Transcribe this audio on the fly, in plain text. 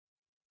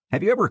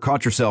Have you ever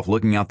caught yourself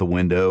looking out the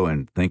window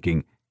and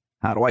thinking,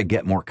 how do I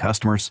get more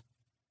customers?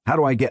 How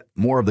do I get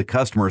more of the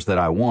customers that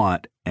I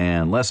want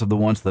and less of the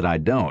ones that I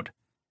don't?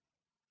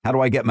 How do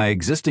I get my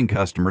existing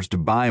customers to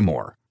buy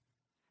more?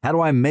 How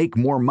do I make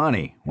more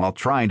money while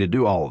trying to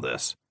do all of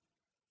this?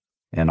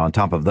 And on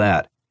top of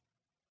that,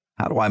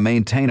 how do I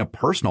maintain a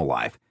personal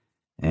life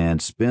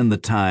and spend the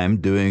time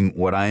doing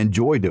what I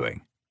enjoy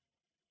doing?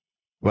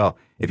 Well,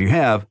 if you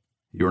have,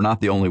 you're not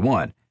the only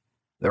one.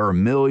 There are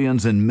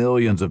millions and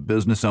millions of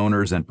business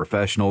owners and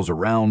professionals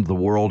around the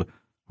world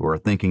who are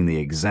thinking the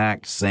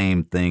exact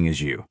same thing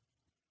as you.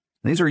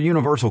 These are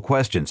universal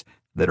questions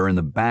that are in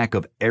the back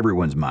of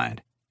everyone's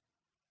mind.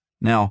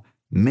 Now,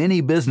 many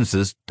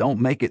businesses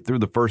don't make it through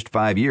the first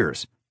 5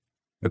 years.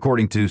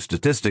 According to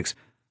statistics,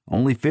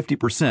 only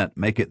 50%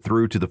 make it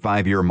through to the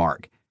 5-year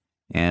mark,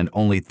 and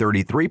only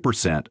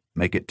 33%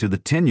 make it to the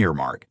 10-year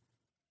mark.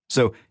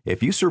 So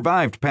if you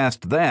survived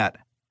past that,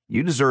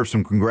 you deserve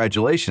some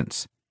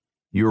congratulations.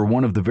 You are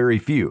one of the very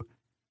few.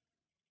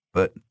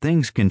 But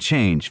things can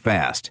change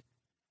fast.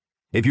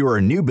 If you are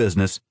a new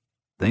business,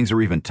 things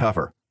are even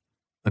tougher.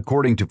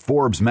 According to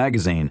Forbes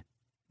magazine,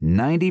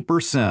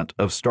 90%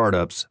 of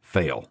startups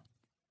fail.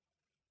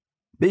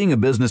 Being a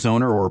business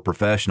owner or a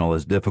professional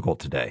is difficult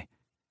today.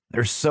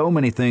 There's so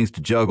many things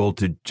to juggle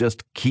to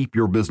just keep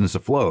your business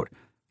afloat,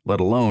 let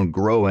alone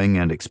growing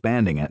and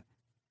expanding it.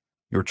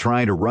 You're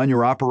trying to run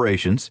your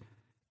operations,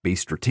 be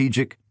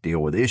strategic, deal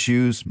with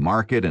issues,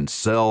 market and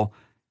sell,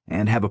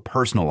 and have a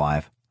personal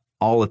life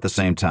all at the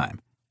same time.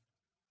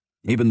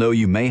 Even though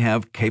you may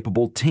have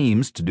capable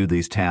teams to do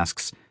these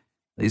tasks,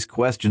 these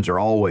questions are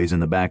always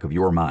in the back of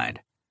your mind.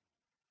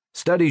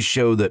 Studies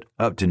show that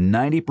up to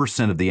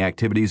 90% of the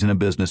activities in a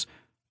business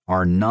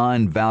are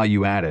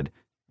non-value added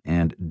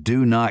and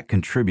do not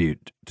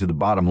contribute to the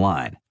bottom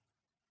line.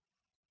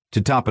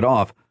 To top it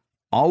off,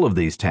 all of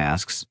these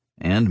tasks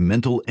and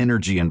mental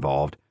energy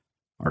involved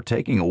are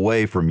taking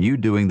away from you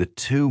doing the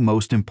two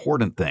most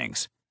important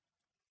things.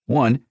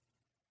 1,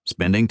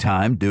 spending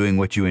time doing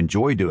what you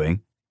enjoy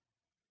doing.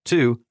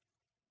 2,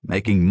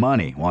 making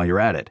money while you're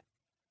at it.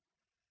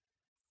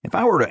 If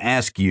I were to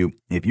ask you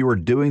if you are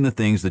doing the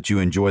things that you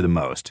enjoy the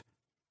most,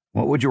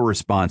 what would your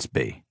response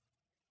be?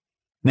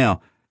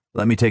 Now,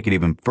 let me take it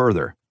even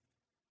further.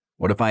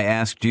 What if I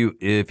asked you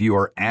if you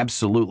are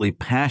absolutely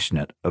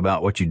passionate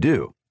about what you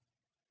do?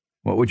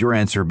 What would your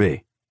answer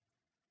be?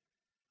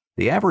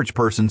 The average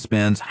person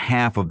spends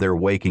half of their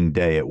waking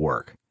day at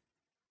work.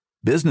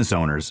 Business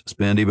owners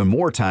spend even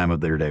more time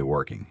of their day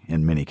working,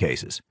 in many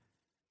cases.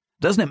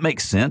 Doesn't it make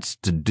sense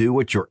to do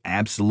what you're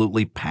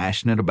absolutely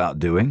passionate about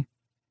doing?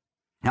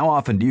 How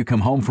often do you come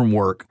home from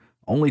work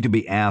only to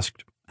be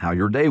asked how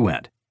your day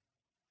went?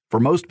 For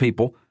most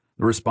people,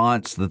 the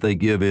response that they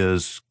give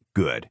is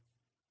good.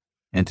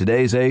 In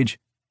today's age,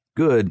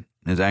 good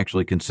is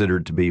actually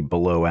considered to be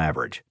below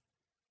average.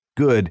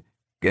 Good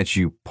gets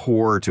you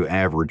poor to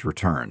average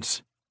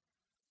returns.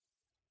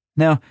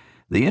 Now,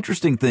 the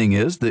interesting thing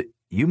is that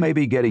you may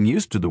be getting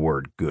used to the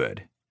word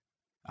good.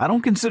 I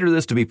don't consider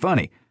this to be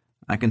funny.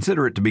 I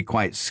consider it to be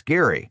quite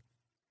scary.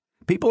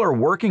 People are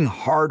working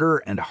harder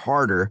and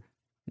harder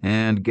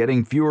and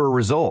getting fewer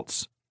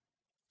results.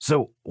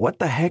 So what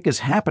the heck is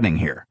happening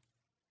here?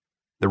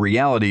 The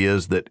reality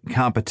is that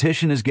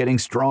competition is getting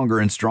stronger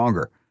and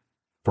stronger.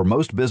 For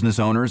most business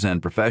owners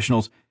and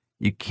professionals,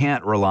 you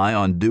can't rely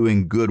on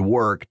doing good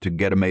work to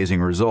get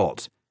amazing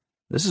results.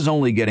 This is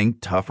only getting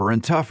tougher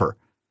and tougher.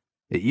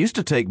 It used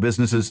to take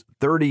businesses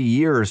 30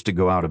 years to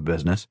go out of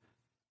business.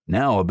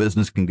 Now a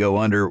business can go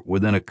under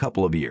within a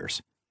couple of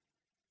years.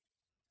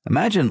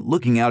 Imagine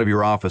looking out of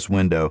your office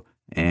window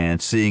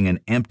and seeing an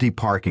empty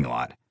parking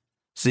lot,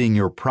 seeing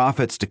your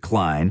profits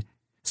decline,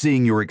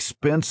 seeing your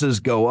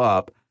expenses go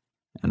up,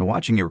 and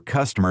watching your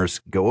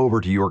customers go over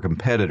to your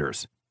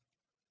competitors.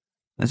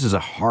 This is a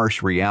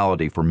harsh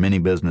reality for many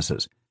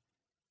businesses.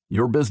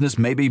 Your business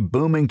may be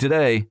booming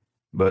today,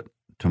 but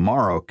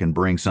tomorrow can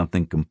bring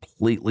something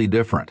completely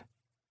different.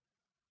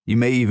 You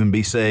may even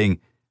be saying,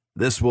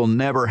 "This will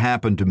never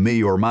happen to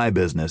me or my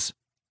business."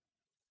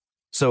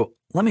 So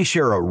let me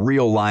share a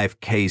real-life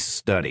case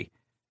study,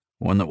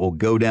 one that will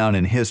go down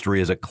in history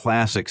as a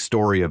classic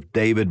story of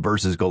David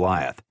versus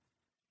Goliath,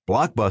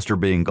 Blockbuster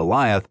being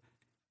Goliath,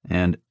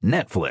 and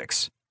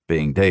Netflix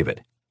being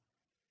David.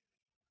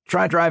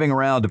 Try driving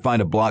around to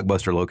find a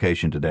Blockbuster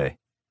location today.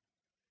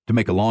 To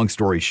make a long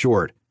story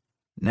short,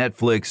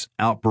 Netflix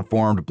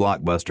outperformed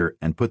Blockbuster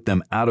and put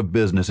them out of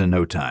business in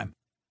no time.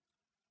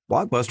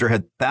 Blockbuster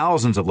had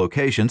thousands of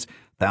locations,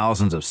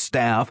 thousands of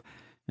staff,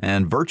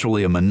 and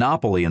virtually a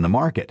monopoly in the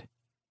market.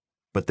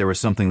 But there was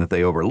something that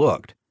they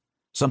overlooked,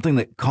 something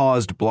that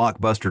caused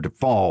Blockbuster to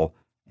fall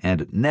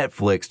and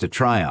Netflix to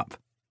triumph.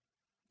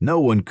 No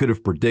one could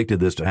have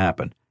predicted this to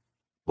happen.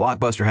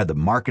 Blockbuster had the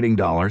marketing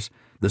dollars,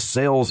 the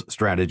sales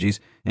strategies,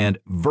 and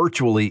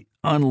virtually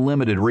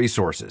unlimited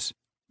resources.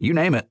 You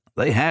name it,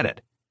 they had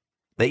it.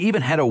 They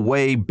even had a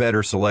way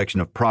better selection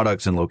of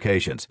products and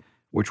locations,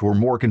 which were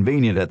more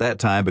convenient at that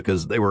time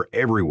because they were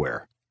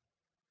everywhere.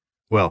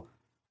 Well,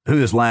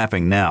 who is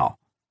laughing now?